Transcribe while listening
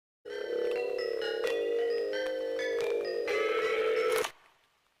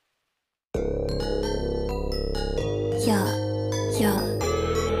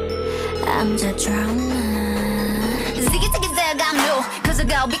혼자 drama. Ziggy ziggy zag I'm new. Cause I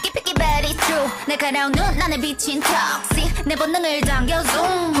go picky picky but it's true. 날카로운 눈 안에 비친 toxic. 내 본능을 당겨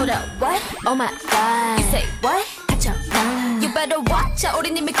zoom. Hold up, what? Oh my god. You say what? 갇혀 난. You better watch out.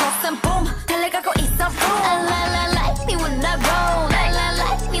 우린 이미 cross and boom. 달려가고 있어 boom. La la la like me when I roll. La la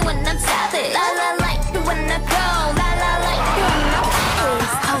like me when I'm savage. La la like me when I go. La la like me when I'm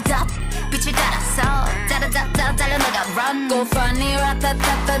pissed. Hold up. 빛을 따라서 짜라짜라 달려나가 run. Go funny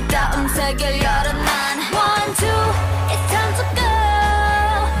라타타타타 음색을 열어 난. One two, it's time to go.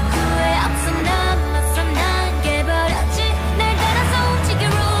 후회 없어 난 from 난 깨버렸지. 날 따라서 움직여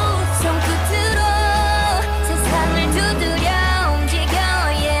roots 손끝으로 세상을 두드려 움직여.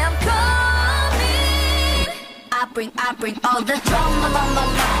 Yeah I'm coming. I bring all the drama,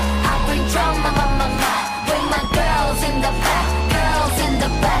 I bring drama, with my girls in the back, girls in the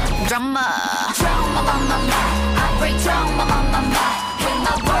back. Drama, I bring drama, with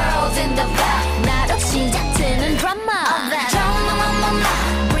my world in the back. 나로 시작되는 drama, drama,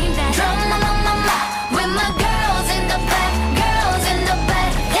 bring that drama, with my girls in the back, girls in the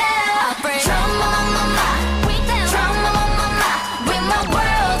back. Yeah, I bring drama, bring that drama, with my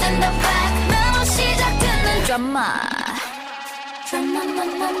world in the back. 나로 시작되는 drama,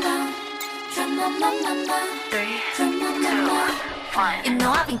 Three, two, one. You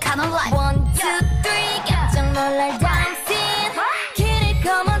know I've been kinda like 1, 2, 3 깜짝 놀랄 dancing 길을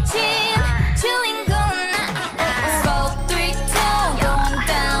거머쥔 주인공은 나 4, 3, 2 going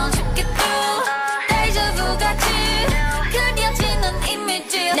down 쉽게 through 데자부 같이 그려지는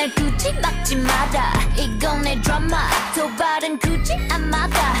이미지 날 굳이 막지 마라 이건 내 드라마 도발은 굳이 안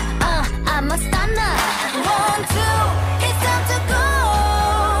막아 I'm a stunner 1, 2 it's time to go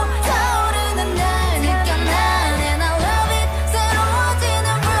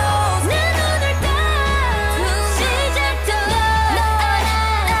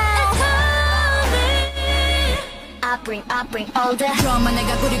I bring all the drama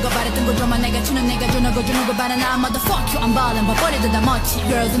내가 꾸리고 바랬던 거 drama 내가 주는 내가 주는 거 바라 나 motherfuck you 안 바람 버버리듯 다 멋지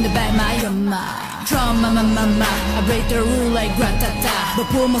girls in the back my drama drama I break the rule like gratata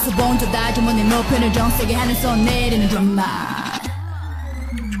뭐 모습 본저 다 주머니 높이는 정세게 하늘 선 내리는 drama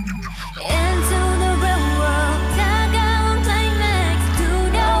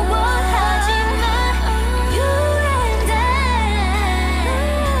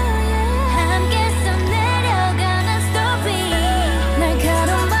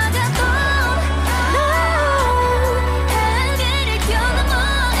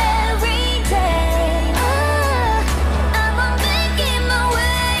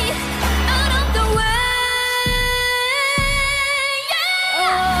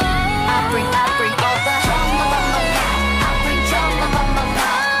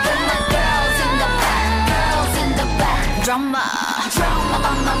Drama, I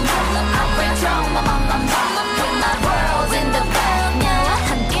bring drama, with my world in the back. 나와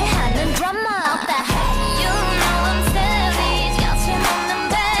함께하는 drama. Out the head, you know I'm savage. 여침없는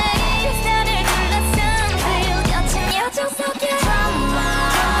bass, 나를 둘러싼 그 여친 여정 속에 drama.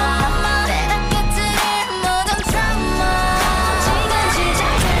 내가 깨뜨릴 모든 drama. 지금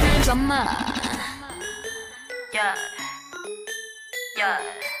시작되는 drama. Yeah.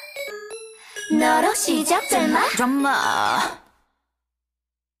 너로 시작될 my drama.